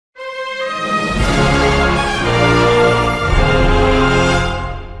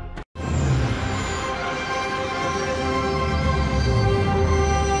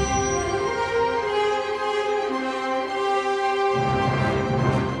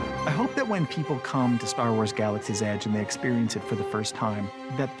when people come to Star Wars Galaxy's Edge and they experience it for the first time,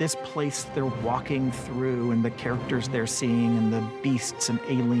 that this place they're walking through and the characters they're seeing and the beasts and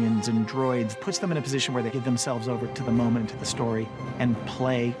aliens and droids puts them in a position where they give themselves over to the moment, to the story, and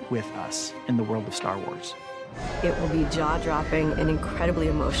play with us in the world of Star Wars. It will be jaw-dropping and incredibly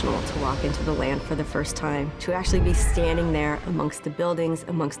emotional to walk into the land for the first time, to actually be standing there amongst the buildings,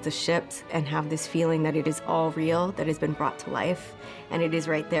 amongst the ships, and have this feeling that it is all real, that has been brought to life, and it is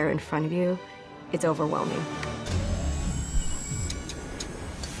right there in front of you. It's overwhelming.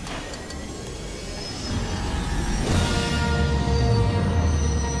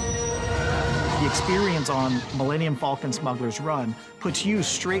 The experience on Millennium Falcon Smuggler's Run puts you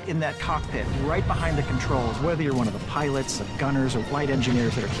straight in that cockpit, right behind the controls, whether you're one of the pilots, the gunners, or flight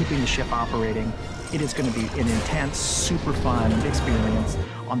engineers that are keeping the ship operating. It is going to be an intense, super fun experience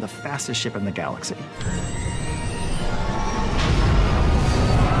on the fastest ship in the galaxy.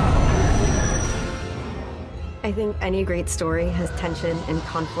 I think any great story has tension and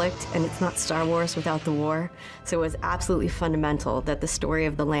conflict, and it's not Star Wars without the war. So it was absolutely fundamental that the story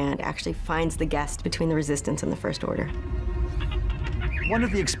of the land actually finds the guest between the Resistance and the First Order. One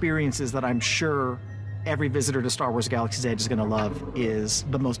of the experiences that I'm sure every visitor to Star Wars Galaxy's Edge is going to love is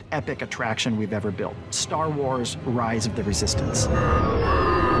the most epic attraction we've ever built, Star Wars Rise of the Resistance.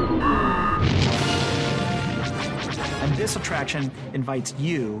 And this attraction invites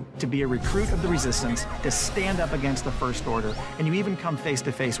you to be a recruit of the Resistance, to stand up against the First Order, and you even come face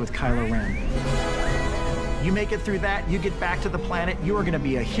to face with Kylo Ren. You make it through that, you get back to the planet, you are going to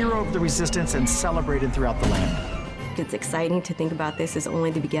be a hero of the Resistance and celebrated throughout the land. It's exciting to think about this as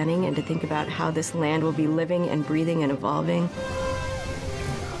only the beginning and to think about how this land will be living and breathing and evolving.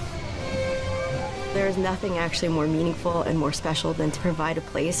 There is nothing actually more meaningful and more special than to provide a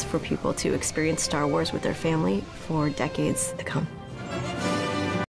place for people to experience Star Wars with their family for decades to come.